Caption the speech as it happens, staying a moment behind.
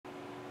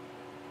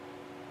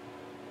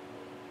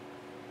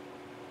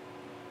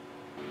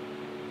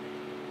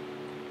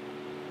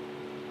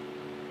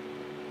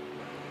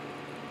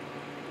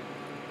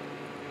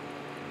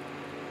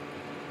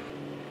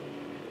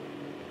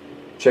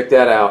Check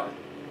that out.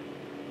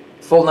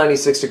 Full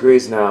 96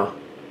 degrees now.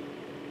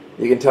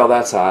 You can tell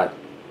that's hot.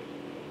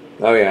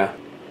 Oh yeah.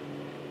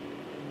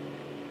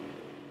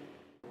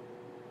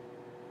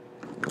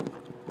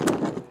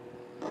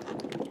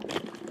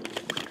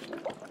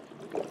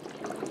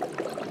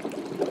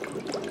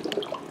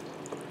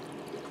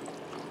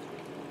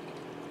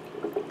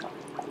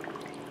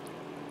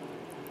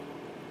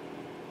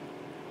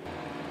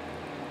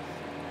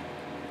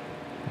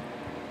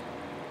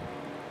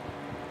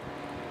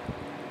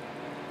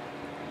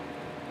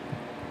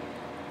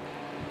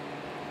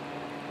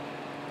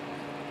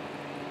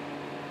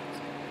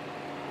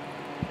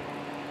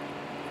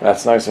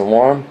 That's nice and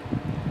warm,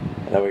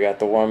 and then we got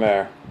the warm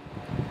air.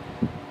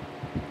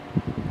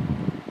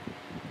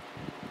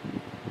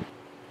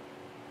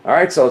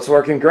 Alright, so it's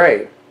working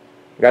great.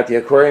 We got the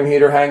aquarium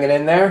heater hanging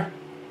in there,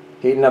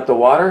 heating up the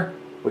water.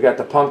 We got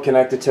the pump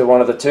connected to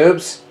one of the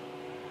tubes,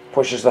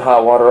 pushes the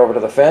hot water over to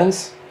the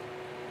fins.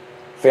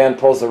 Fan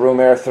pulls the room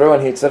air through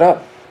and heats it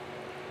up.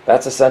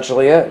 That's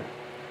essentially it.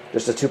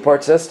 Just a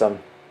two-part system.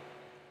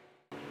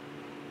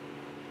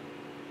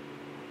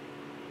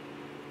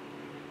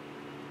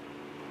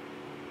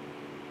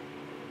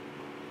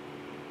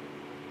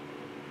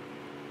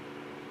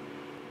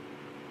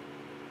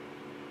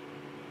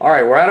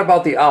 Alright, we're at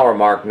about the hour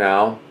mark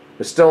now.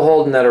 We're still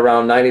holding at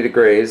around 90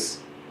 degrees.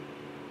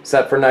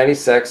 Set for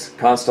 96,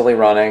 constantly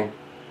running.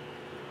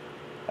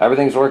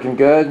 Everything's working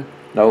good,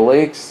 no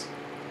leaks.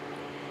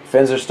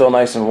 Fins are still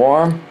nice and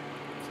warm.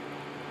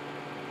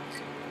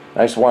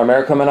 Nice warm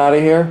air coming out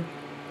of here.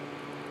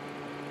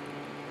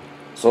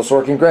 So it's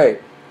working great.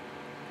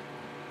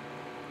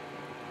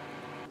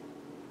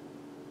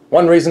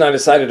 One reason I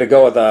decided to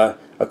go with a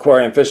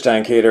aquarium fish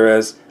tank heater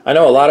is I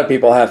know a lot of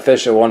people have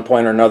fish at one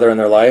point or another in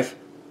their life,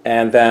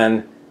 and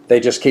then they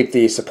just keep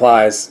the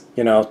supplies,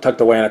 you know,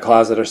 tucked away in a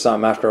closet or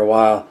something after a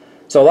while.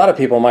 So a lot of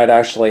people might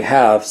actually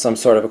have some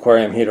sort of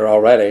aquarium heater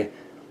already.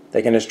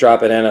 They can just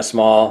drop it in a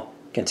small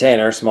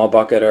container, small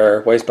bucket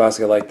or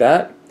wastebasket like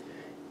that,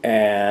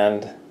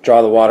 and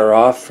draw the water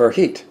off for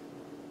heat.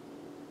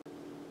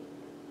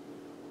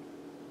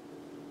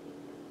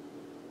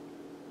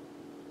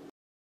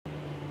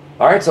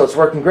 Alright, so it's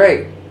working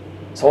great.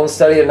 It's holding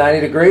steady at 90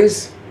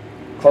 degrees,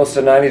 close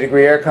to 90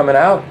 degree air coming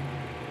out,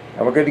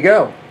 and we're good to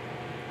go.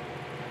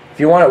 If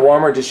you want it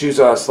warmer, just use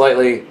a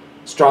slightly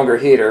stronger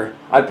heater.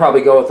 I'd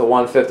probably go with the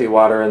 150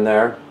 water in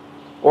there,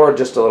 or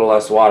just a little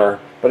less water.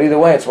 But either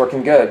way, it's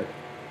working good.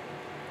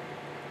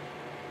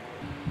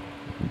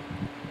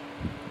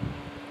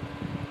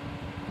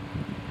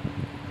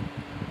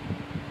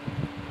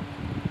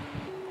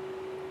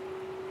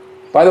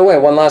 By the way,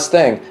 one last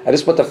thing. I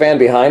just put the fan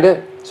behind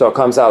it, so it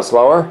comes out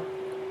slower.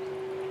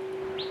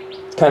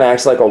 It kind of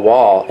acts like a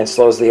wall and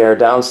slows the air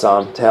down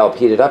some to help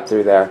heat it up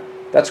through there.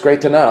 That's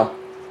great to know.